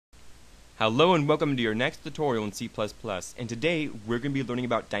Hello and welcome to your next tutorial in C++, and today we're going to be learning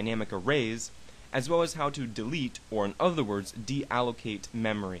about dynamic arrays as well as how to delete, or in other words, deallocate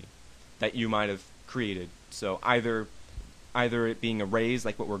memory that you might have created. So either it being arrays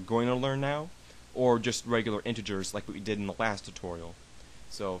like what we're going to learn now, or just regular integers like what we did in the last tutorial.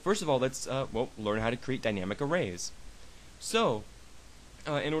 So first of all, let's learn how to create dynamic arrays. So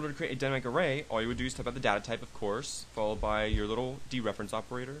in order to create a dynamic array, all you would do is type out the data type, of course, followed by your little dereference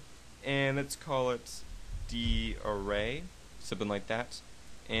operator. And let's call it darray, something like that,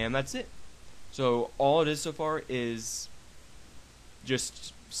 and that's it. So all it is so far is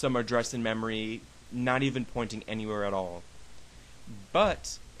just some address in memory, not even pointing anywhere at all.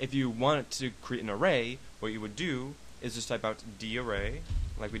 But if you want to create an array, what you would do is just type out darray,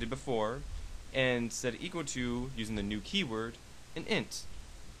 like we did before, and set it equal to, using the new keyword, an int.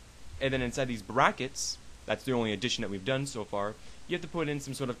 And then inside these brackets, that's the only addition that we've done so far, you have to put in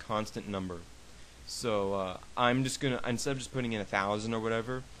some sort of constant number. So I'm just gonna, instead of just putting in 1,000 or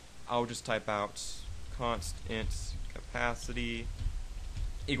whatever, I'll just type out constant capacity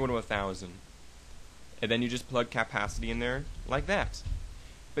equal to 1,000. And then you just plug capacity in there like that.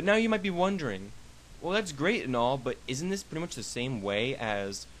 But now you might be wondering, well, that's great and all, but isn't this pretty much the same way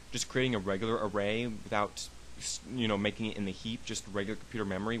as just creating a regular array without, making it in the heap, just regular computer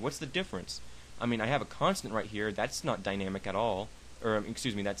memory? What's the difference? I mean, I have a constant right here. That's not dynamic at all. Or,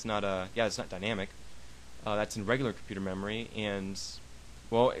 excuse me, that's not, it's not dynamic. That's in regular computer memory. And,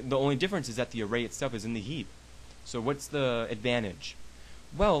 well, the only difference is that the array itself is in the heap. So what's the advantage?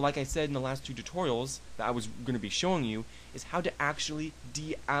 Well, like I said in the last two tutorials that I was going to be showing you, is how to actually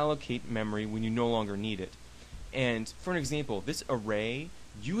deallocate memory when you no longer need it. And for an example, this array,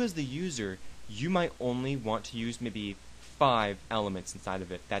 you as the user, you might only want to use maybe 5 elements inside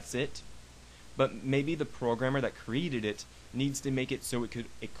of it. That's it. But maybe the programmer that created it needs to make it so it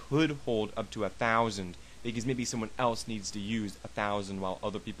could hold up to 1,000, because maybe someone else needs to use 1,000 while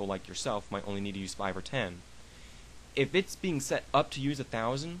other people like yourself might only need to use 5 or 10. If it's being set up to use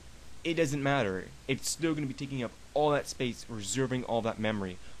 1,000, it doesn't matter. It's still going to be taking up all that space, reserving all that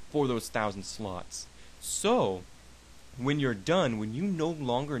memory for those 1,000 slots. So when you're done, when you no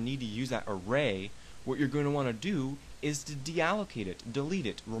longer need to use that array, what you're going to want to do is to deallocate it, delete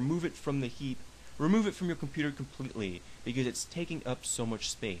it, remove it from the heap, remove it from your computer completely, because it's taking up so much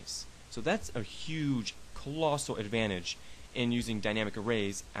space. So that's a huge, colossal advantage in using dynamic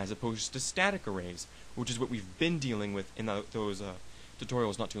arrays as opposed to static arrays, which is what we've been dealing with in those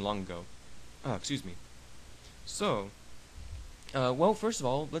tutorials not too long ago. Excuse me. So, well, first of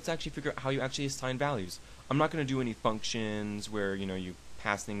all, let's actually figure out how you actually assign values. I'm not going to do any functions where, you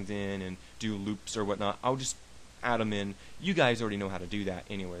pass things in and do loops or whatnot. I'll just add them in. You guys already know how to do that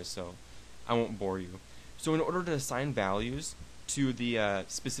anyway, so I won't bore you. So in order to assign values to the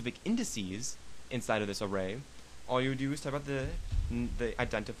specific indices inside of this array, all you do is type out the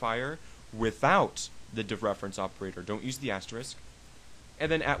identifier without the dereference operator. Don't use the asterisk.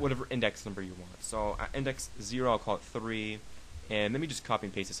 And then at whatever index number you want. So at index 0, I'll call it 3. And let me just copy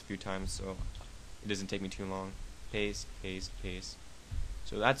and paste this a few times so it doesn't take me too long. Paste, paste, paste.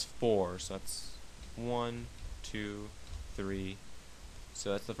 So that's 4. So that's 1, 2, 3.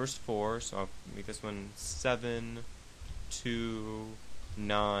 So that's the first 4. So I'll make this one 7, 2,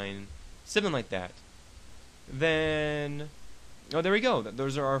 9, something like that. Then, oh, there we go.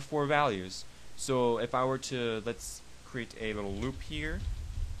 Those are our 4 values. So if I were to, let's create a little loop here.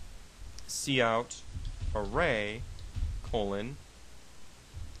 Cout array colon.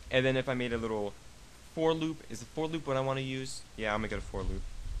 And then if I made a little for loop, is the for loop what I want to use? Yeah, I'll make it a for loop.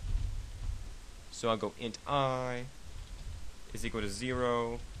 So I'll go int I is equal to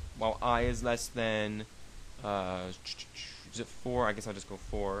 0, while I is less than, is it 4? I guess I'll just go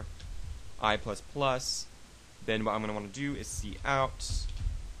 4. I plus plus. Then what I'm going to want to do is see out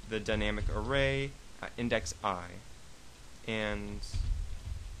the dynamic array at index I. And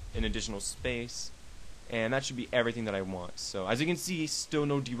an additional space. And that should be everything that I want. So as you can see, still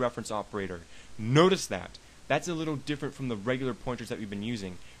no dereference operator. Notice that. That's a little different from the regular pointers that we've been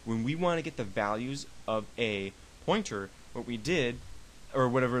using. When we want to get the values of a pointer, what we did, or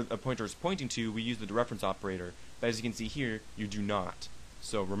whatever a pointer is pointing to, we use the dereference operator. But as you can see here, you do not.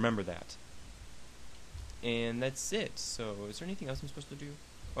 So remember that. And that's it. So is there anything else I'm supposed to do?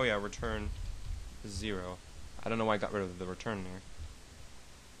 Oh yeah, return 0. I don't know why I got rid of the return there.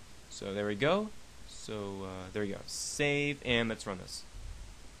 So there we go. So there we go. Save, and let's run this.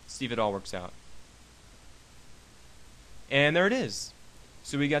 See if it all works out. And there it is.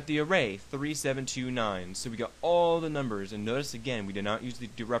 So we got the array 3729. So we got all the numbers, and notice again we did not use the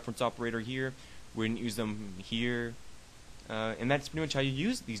dereference operator here. We didn't use them here. And that's pretty much how you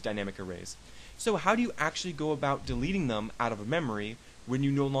use these dynamic arrays. So how do you actually go about deleting them out of a memory when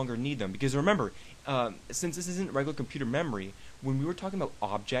you no longer need them? Because remember, since this isn't regular computer memory, when we were talking about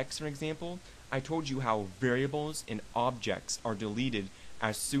objects, for example, I told you how variables and objects are deleted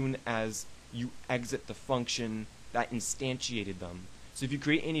as soon as you exit the function that instantiated them. So if you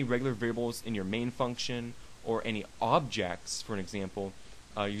create any regular variables in your main function or any objects, for an example,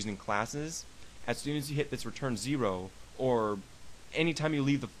 using classes, as soon as you hit this return 0, or anytime you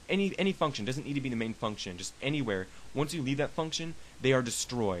leave any function, doesn't need to be the main function, just anywhere, once you leave that function, they are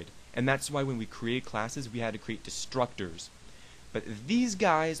destroyed. And that's why when we created classes, we had to create destructors. But these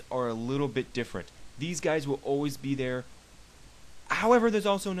guys are a little bit different. These guys will always be there. However, there's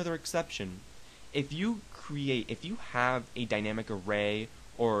also another exception. If you have a dynamic array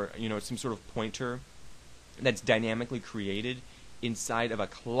or some sort of pointer that's dynamically created inside of a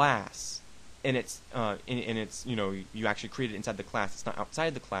class, and it's you actually create it inside the class, it's not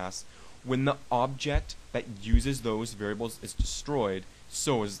outside the class, when the object that uses those variables is destroyed,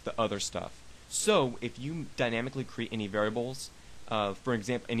 so is the other stuff. So if you dynamically create any variables, for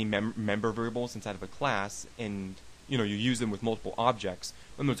example, any member variables inside of a class, and you use them with multiple objects,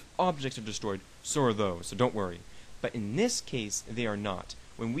 when those objects are destroyed, so are those, so don't worry. But in this case, they are not.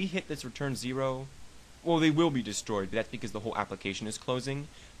 When we hit this return 0, well, they will be destroyed, but that's because the whole application is closing.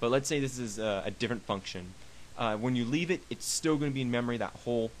 But let's say this is a different function. When you leave it, it's still going to be in memory that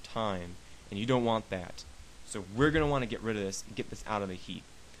whole time, and you don't want that. So we're going to want to get rid of this and get this out of the heap.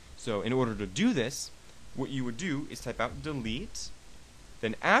 So in order to do this, what you would do is type out delete.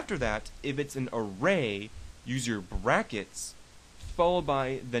 Then after that, if it's an array, use your brackets followed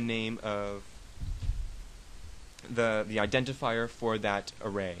by the name of the identifier for that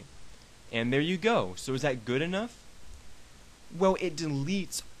array. And there you go. So is that good enough? Well, it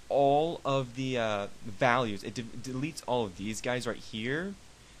deletes all of the values. It deletes all of these guys right here.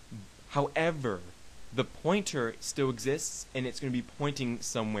 However, the pointer still exists, and it's going to be pointing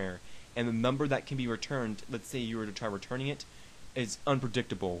somewhere. And the number that can be returned, let's say you were to try returning it, is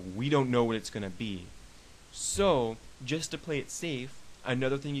unpredictable. We don't know what it's going to be. So, just to play it safe,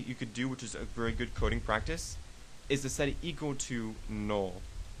 another thing you could do, which is a very good coding practice, is to set it equal to null.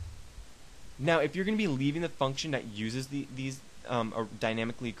 Now, if you're going to be leaving the function that uses these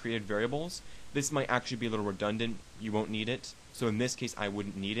dynamically created variables, this might actually be a little redundant. You won't need it. So in this case, I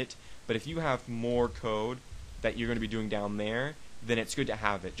wouldn't need it. But if you have more code that you're going to be doing down there, then it's good to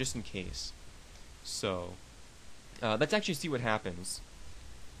have it, just in case. So, let's actually see what happens.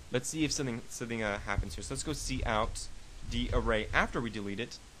 Let's see if something happens here. So let's go see out the array after we delete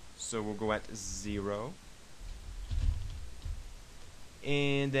it. So we'll go at 0.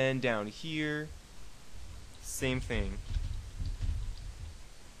 And then down here, same thing,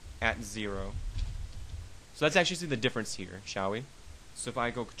 at 0. So let's actually see the difference here, shall we? So if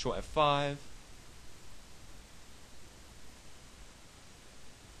I go Control F5,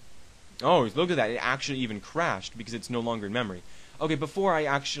 oh, look at that, it actually even crashed because it's no longer in memory. Okay, before I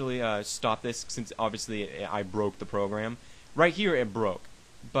actually stop this, since obviously I broke the program, right here it broke.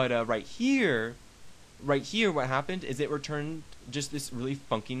 But right here what happened is it returned just this really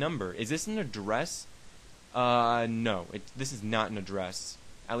funky number. Is this an address? No, this is not an address.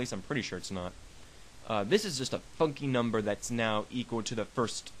 At least I'm pretty sure it's not. This is just a funky number that's now equal to the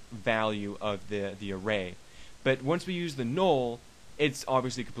first value of the array. But once we use the null, it's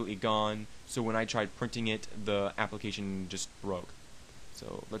obviously completely gone. So when I tried printing it, the application just broke.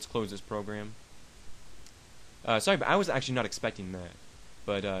 So let's close this program. Sorry, but I was actually not expecting that.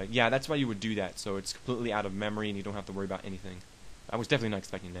 But yeah, that's why you would do that. So it's completely out of memory and you don't have to worry about anything. I was definitely not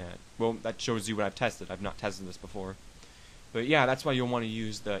expecting that. Well, that shows you what I've tested. I've not tested this before. But yeah, that's why you'll want to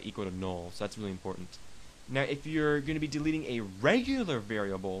use the equal to null. So that's really important. Now, if you're going to be deleting a regular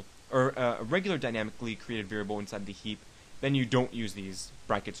variable, or a regular dynamically created variable inside the heap, then you don't use these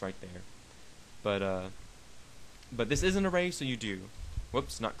brackets right there. But this is an array, so you do.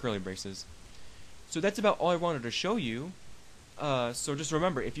 Whoops, not curly braces. So that's about all I wanted to show you. So just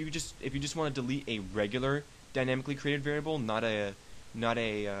remember, if you just want to delete a regular dynamically created variable, not an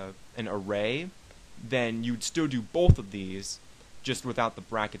array, then you'd still do both of these, just without the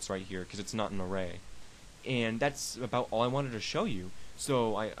brackets right here, because it's not an array. And that's about all I wanted to show you.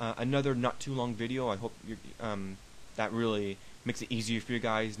 So another not too long video. I hope that really makes it easier for you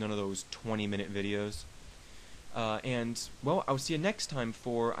guys. None of those 20-minute videos. And well, I'll see you next time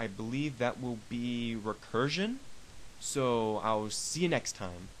for, I believe that will be recursion. So I'll see you next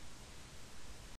time.